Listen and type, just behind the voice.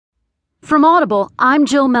From Audible, I'm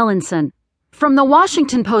Jill Mellinson. From the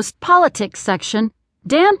Washington Post Politics section,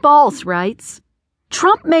 Dan Balls writes,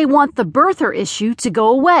 Trump may want the birther issue to go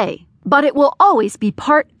away, but it will always be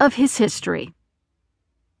part of his history.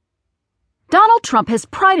 Donald Trump has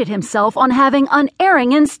prided himself on having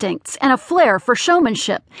unerring instincts and a flair for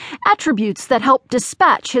showmanship, attributes that help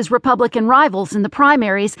dispatch his Republican rivals in the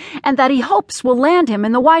primaries and that he hopes will land him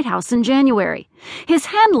in the White House in January. His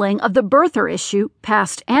handling of the birther issue,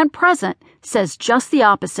 past and present, says just the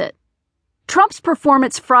opposite. Trump's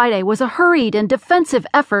performance Friday was a hurried and defensive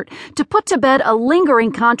effort to put to bed a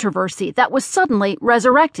lingering controversy that was suddenly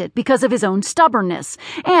resurrected because of his own stubbornness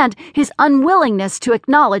and his unwillingness to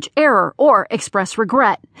acknowledge error or express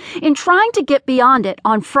regret. In trying to get beyond it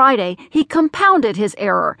on Friday, he compounded his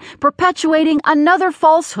error, perpetuating another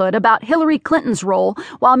falsehood about Hillary Clinton's role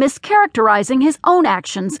while mischaracterizing his own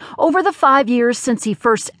actions over the 5 years since he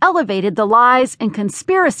first elevated the lies and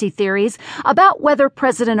conspiracy theories about whether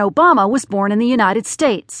President Obama was born in the United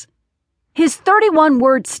States. His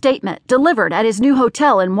 31-word statement delivered at his new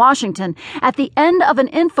hotel in Washington at the end of an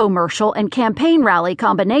infomercial and campaign rally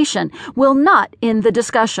combination will not end the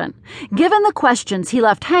discussion. Given the questions he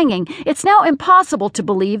left hanging, it's now impossible to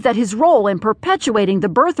believe that his role in perpetuating the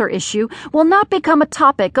birther issue will not become a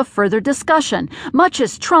topic of further discussion, much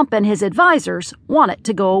as Trump and his advisors want it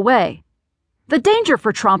to go away. The danger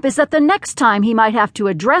for Trump is that the next time he might have to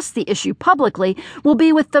address the issue publicly will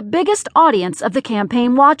be with the biggest audience of the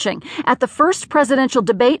campaign watching at the first presidential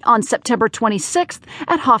debate on September 26th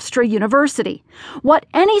at Hofstra University. What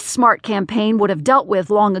any smart campaign would have dealt with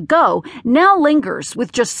long ago now lingers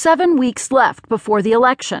with just 7 weeks left before the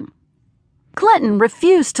election. Clinton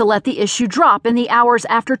refused to let the issue drop in the hours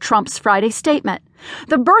after Trump's Friday statement.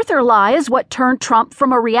 The birther lie is what turned Trump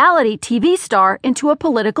from a reality TV star into a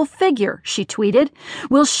political figure, she tweeted.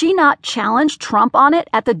 Will she not challenge Trump on it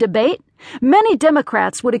at the debate? Many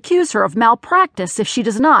Democrats would accuse her of malpractice if she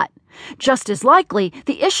does not. Just as likely,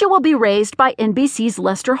 the issue will be raised by NBC's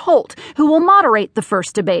Lester Holt, who will moderate the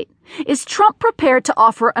first debate. Is Trump prepared to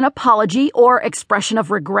offer an apology or expression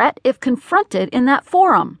of regret if confronted in that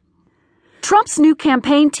forum? Trump's new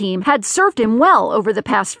campaign team had served him well over the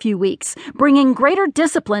past few weeks, bringing greater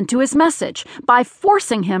discipline to his message by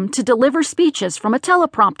forcing him to deliver speeches from a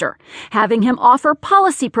teleprompter, having him offer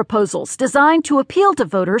policy proposals designed to appeal to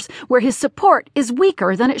voters where his support is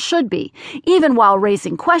weaker than it should be, even while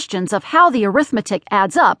raising questions of how the arithmetic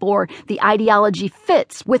adds up or the ideology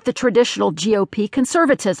fits with the traditional GOP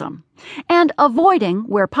conservatism, and avoiding,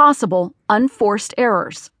 where possible, unforced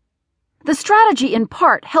errors. The strategy in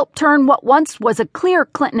part helped turn what once was a clear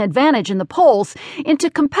Clinton advantage in the polls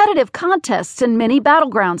into competitive contests in many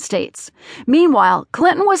battleground states. Meanwhile,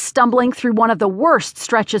 Clinton was stumbling through one of the worst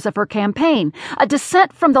stretches of her campaign, a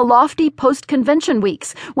descent from the lofty post-convention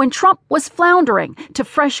weeks when Trump was floundering to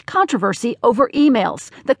fresh controversy over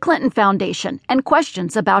emails, the Clinton Foundation, and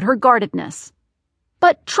questions about her guardedness.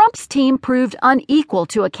 But Trump's team proved unequal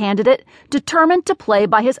to a candidate determined to play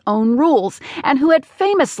by his own rules and who had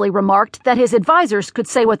famously remarked that his advisors could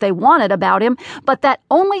say what they wanted about him, but that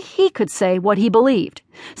only he could say what he believed.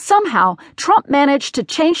 Somehow, Trump managed to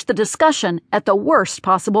change the discussion at the worst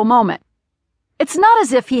possible moment. It's not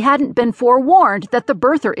as if he hadn't been forewarned that the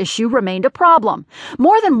birther issue remained a problem.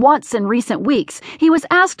 More than once in recent weeks, he was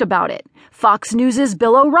asked about it. Fox News'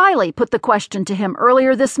 Bill O'Reilly put the question to him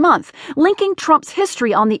earlier this month, linking Trump's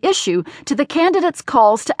history on the issue to the candidate's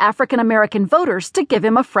calls to African American voters to give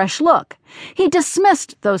him a fresh look. He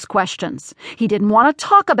dismissed those questions. He didn't want to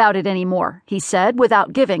talk about it anymore, he said,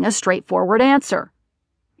 without giving a straightforward answer.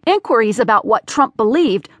 Inquiries about what Trump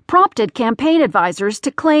believed prompted campaign advisors to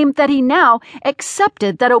claim that he now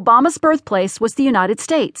accepted that Obama's birthplace was the United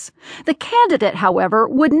States. The candidate, however,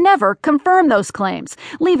 would never confirm those claims,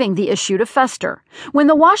 leaving the issue to fester. When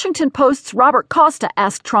the Washington Post's Robert Costa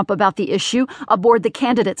asked Trump about the issue aboard the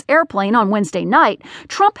candidate's airplane on Wednesday night,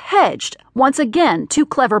 Trump hedged, once again too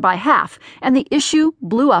clever by half, and the issue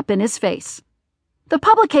blew up in his face. The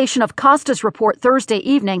publication of Costa's report Thursday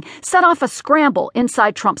evening set off a scramble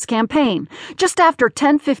inside Trump's campaign. Just after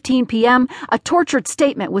 10:15 p.m., a tortured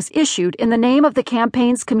statement was issued in the name of the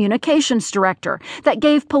campaign's communications director that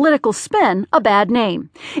gave political spin a bad name.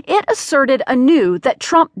 It asserted anew that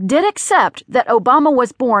Trump did accept that Obama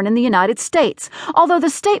was born in the United States, although the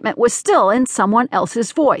statement was still in someone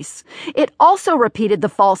else's voice. It also repeated the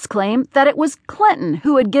false claim that it was Clinton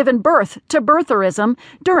who had given birth to birtherism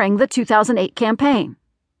during the 2008 campaign.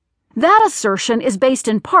 That assertion is based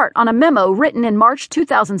in part on a memo written in March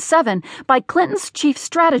 2007 by Clinton's chief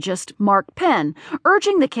strategist, Mark Penn,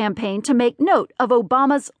 urging the campaign to make note of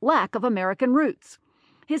Obama's lack of American roots.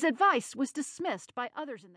 His advice was dismissed by others in the